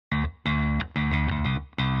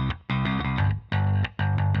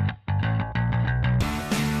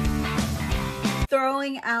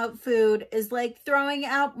throwing out food is like throwing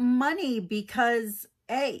out money because,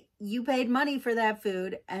 hey, you paid money for that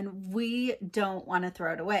food and we don't want to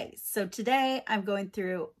throw it away. So today I'm going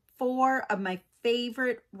through 4 of my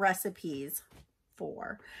favorite recipes,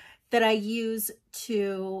 4, that I use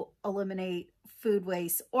to eliminate food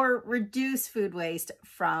waste or reduce food waste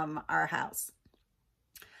from our house.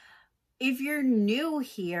 If you're new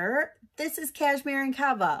here, this is Cashmere and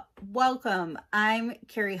Kava. Welcome. I'm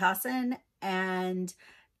Carrie Hassan, and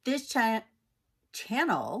this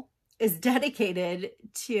channel is dedicated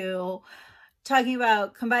to talking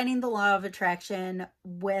about combining the law of attraction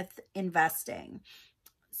with investing.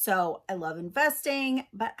 So I love investing,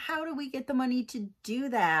 but how do we get the money to do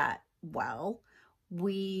that? Well,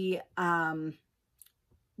 we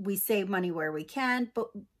save money where we can, but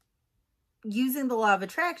using the law of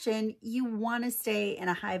attraction, you want to stay in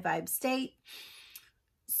a high vibe state.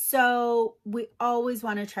 So we always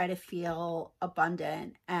want to try to feel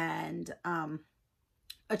abundant and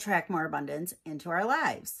attract more abundance into our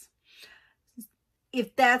lives.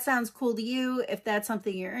 If that sounds cool to you, if that's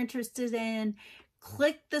something you're interested in,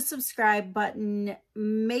 click the subscribe button.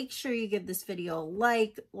 Make sure you give this video a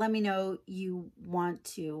like. Let me know you want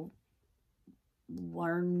to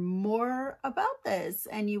learn more about this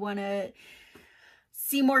and you want to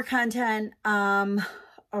see more content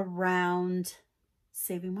around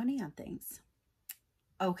saving money on things.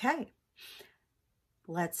 Okay,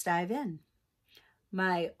 let's dive in.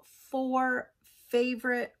 My 4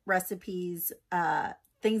 favorite recipes,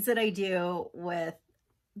 things that I do with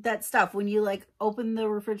that stuff when you like open the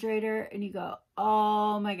refrigerator and you go,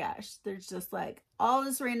 oh my gosh, there's just like all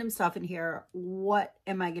this random stuff in here. What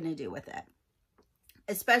am I going to do with it?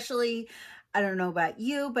 Especially, I don't know about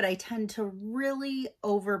you, but I tend to really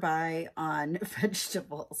overbuy on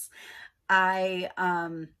vegetables. I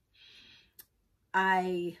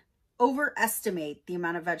overestimate the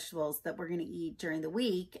amount of vegetables that we're going to eat during the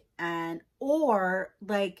week, or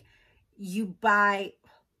like you buy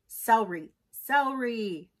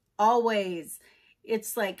celery always.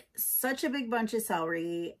 It's like such a big bunch of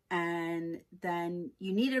celery, and then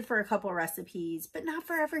you need it for a couple recipes, but not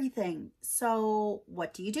for everything. So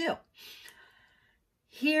what do you do?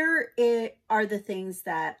 Here are the things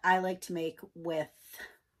that I like to make with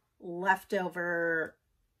leftover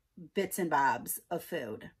bits and bobs of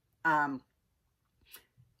food.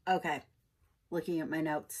 Okay, looking at my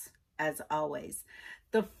notes as always.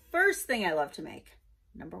 The first thing I love to make,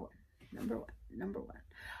 number one,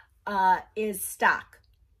 is stock,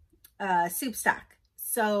 soup stock.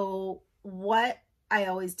 So what I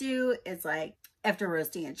always do is, like, after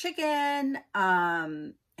roasting a chicken,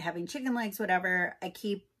 having chicken legs, whatever, I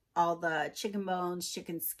keep all the chicken bones,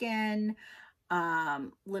 chicken skin,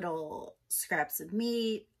 little scraps of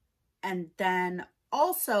meat. And then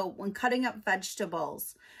also when cutting up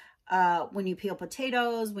vegetables, when you peel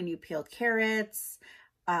potatoes, when you peel carrots,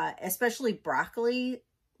 especially broccoli,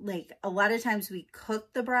 like a lot of times we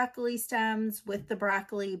cook the broccoli stems with the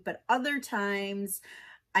broccoli, but other times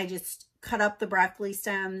I just cut up the broccoli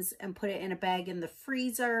stems and put it in a bag in the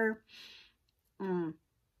freezer.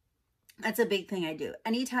 That's a big thing I do.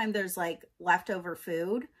 Anytime there's like leftover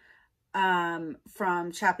food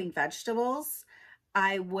from chopping vegetables,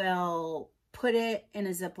 I will put it in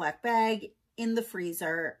a Ziploc bag in the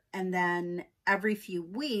freezer, and then every few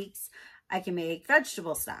weeks I can make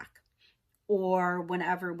vegetable stock. Or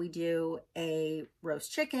whenever we do a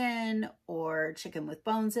roast chicken or chicken with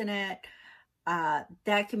bones in it,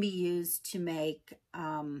 that can be used to make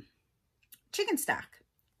chicken stock.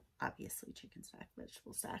 Obviously chicken stock,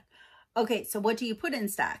 vegetable stock. Okay, so what do you put in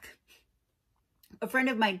stock? A friend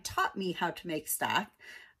of mine taught me how to make stock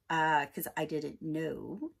because I didn't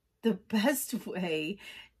know. The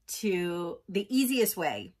easiest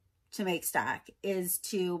way to make stock is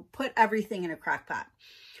to put everything in a crock pot.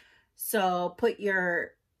 So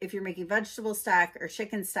if you're making vegetable stock or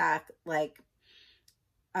chicken stock, like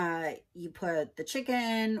you put the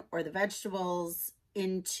chicken or the vegetables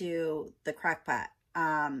into the crock pot.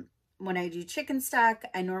 When I do chicken stock,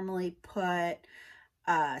 I normally put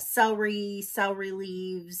celery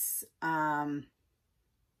leaves,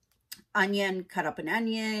 onion, cut up an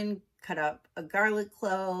onion, cut up a garlic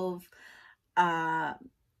clove,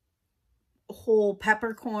 whole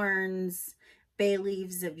peppercorns, bay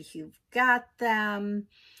leaves if you've got them.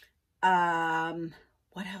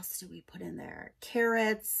 What else do we put in there?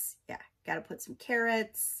 Carrots. Yeah, got to put some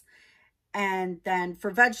carrots. And then for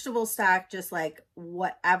vegetable stock, just like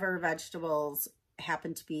whatever vegetables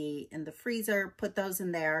happen to be in the freezer, put those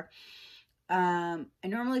in there. I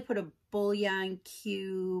normally put a bouillon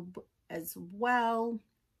cube as well.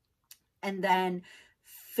 And then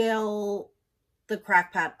fill the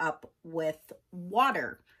crock pot up with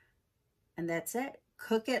water. And that's it.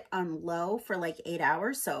 Cook it on low for like 8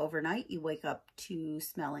 hours. So overnight you wake up to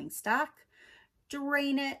smelling stock,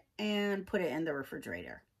 drain it, and put it in the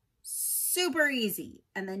refrigerator. Super easy.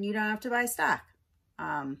 And then you don't have to buy stock,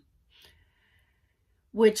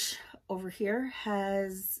 which over here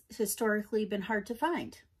has historically been hard to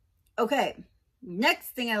find. Okay, next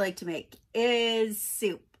thing I like to make is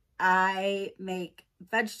soup. I make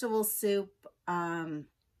vegetable soup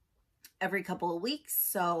every couple of weeks.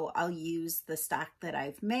 So I'll use the stock that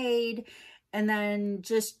I've made and then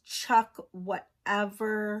just chuck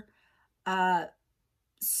whatever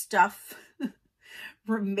stuff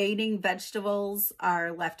remaining vegetables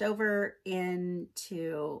are left over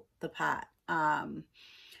into the pot.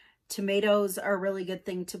 Tomatoes are a really good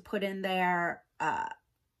thing to put in there.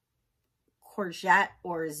 Courgette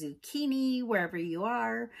or zucchini, wherever you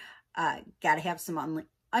are. Got to have some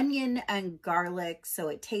onion and garlic so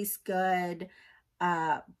it tastes good.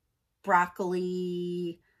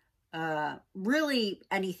 Broccoli, really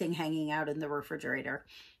anything hanging out in the refrigerator.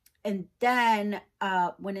 And then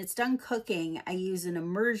when it's done cooking, I use an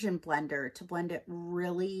immersion blender to blend it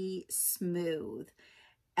really smooth.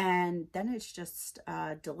 And then it's just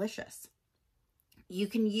delicious. You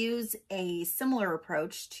can use a similar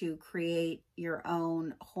approach to create your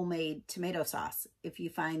own homemade tomato sauce. If you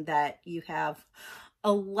find that you have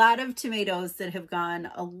a lot of tomatoes that have gone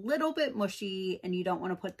a little bit mushy and you don't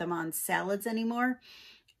want to put them on salads anymore,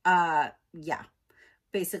 yeah,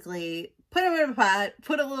 basically put them in a pot,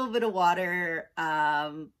 put a little bit of water,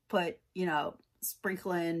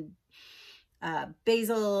 sprinkle in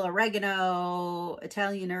basil, oregano,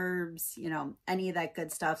 Italian herbs, any of that good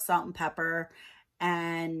stuff, salt and pepper,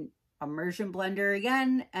 and immersion blender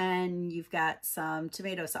again, and you've got some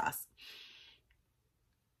tomato sauce.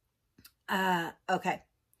 Okay.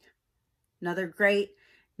 Another great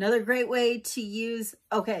way to use.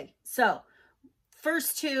 Okay. So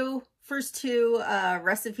first two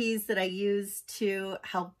recipes that I use to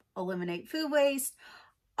help eliminate food waste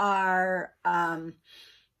are,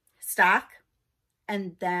 stock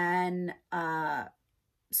and then,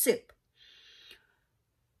 soup.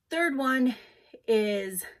 Third one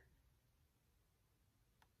is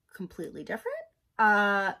completely different.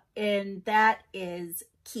 And that is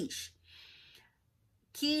quiche.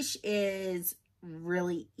 Quiche is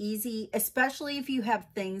really easy, especially if you have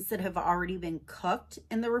things that have already been cooked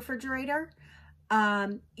in the refrigerator.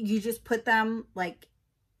 You just put them like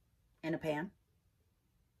in a pan,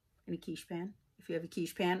 in a quiche pan, if you have a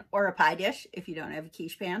quiche pan, or a pie dish if you don't have a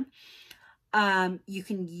quiche pan. You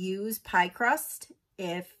can use pie crust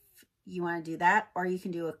if you want to do that, or you can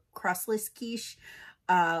do a crustless quiche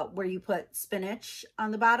where you put spinach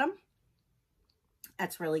on the bottom.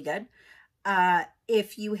 That's really good.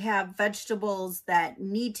 If you have vegetables that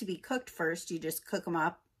need to be cooked first, you just cook them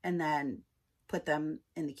up and then put them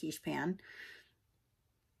in the quiche pan.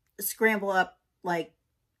 Scramble up like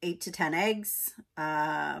 8 to 10 eggs,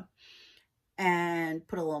 and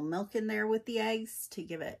put a little milk in there with the eggs to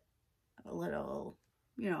give it a little,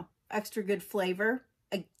 extra good flavor.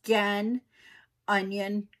 Again,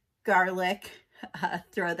 onion, garlic,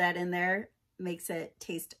 throw that in there, makes it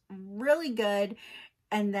taste really good.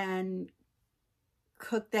 And then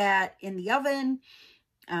cook that in the oven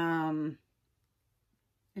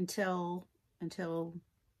until it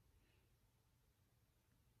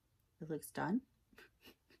looks done.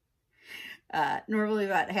 Normally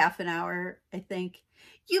about half an hour, I think.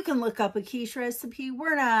 You can look up a quiche recipe.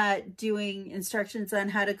 We're not doing instructions on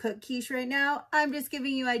how to cook quiche right now. I'm just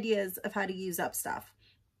giving you ideas of how to use up stuff.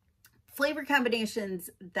 Flavor combinations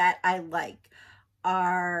that I like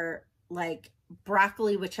are like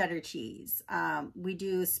broccoli with cheddar cheese. We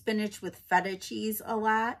do spinach with feta cheese a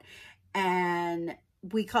lot, and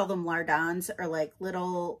we call them lardons, or like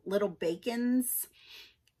little bacons.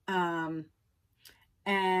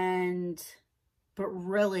 But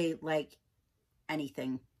really, like,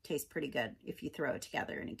 anything tastes pretty good if you throw it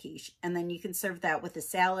together in a quiche. And then you can serve that with a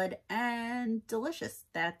salad, and delicious.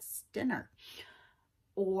 That's dinner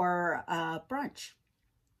or brunch.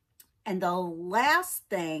 And the last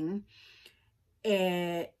thing,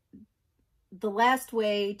 the last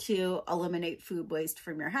way to eliminate food waste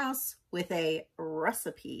from your house with a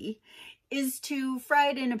recipe is to fry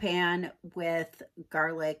it in a pan with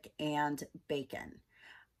garlic and bacon.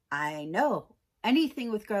 I know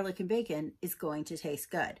anything with garlic and bacon is going to taste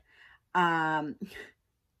good.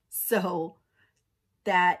 So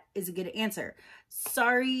that is a good answer.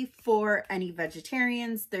 Sorry for any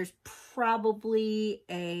vegetarians. There's probably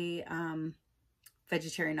a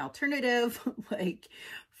vegetarian alternative like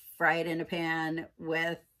fry it in a pan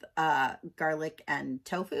with garlic and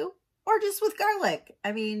tofu, or just with garlic.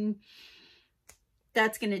 I mean,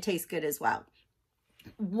 that's going to taste good as well.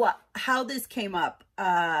 How this came up,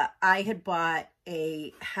 I had bought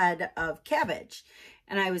a head of cabbage,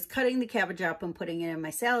 and I was cutting the cabbage up and putting it in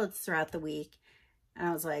my salads throughout the week. And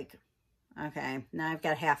I was like, okay, now I've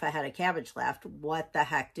got half a head of cabbage left. What the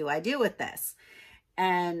heck do I do with this?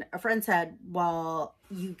 And a friend said, well,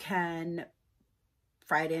 you can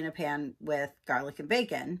fry it in a pan with garlic and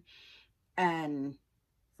bacon. And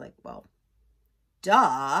like, well,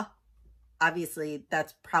 duh. Obviously,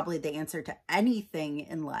 that's probably the answer to anything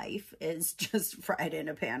in life, is just fried in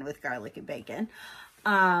a pan with garlic and bacon.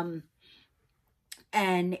 And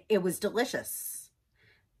it was delicious.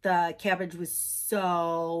 The cabbage was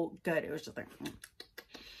so good. It was just like,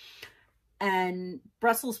 and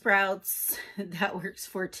Brussels sprouts, that works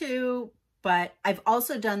for too. But I've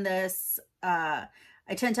also done this.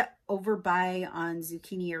 I tend to overbuy on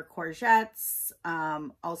zucchini or courgettes,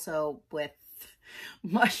 also with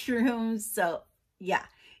mushrooms. So yeah,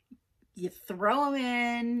 you throw them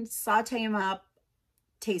in, saute them up,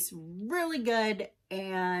 tastes really good,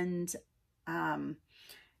 and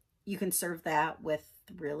you can serve that with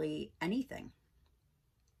really anything.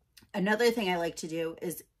 Another thing I like to do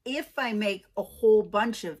is, if I make a whole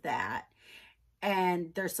bunch of that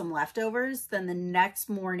and there's some leftovers, then the next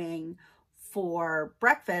morning for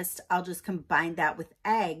breakfast, I'll just combine that with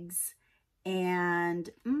eggs, and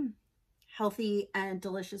healthy and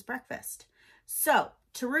delicious breakfast. So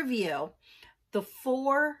to review, the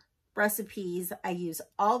 4 recipes I use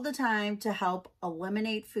all the time to help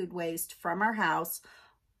eliminate food waste from our house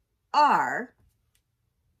are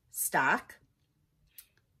stock,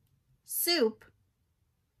 soup,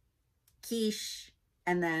 quiche,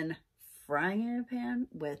 and then frying in a pan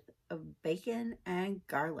with bacon and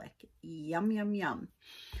garlic. Yum, yum, yum.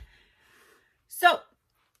 So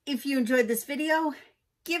if you enjoyed this video,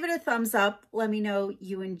 give it a thumbs up. Let me know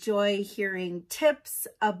you enjoy hearing tips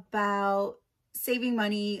about saving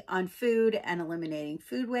money on food and eliminating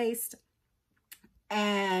food waste.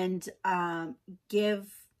 And give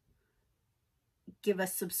a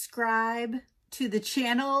subscribe to the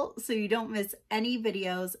channel so you don't miss any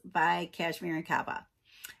videos by Cashmere and Kava.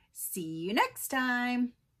 See you next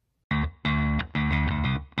time.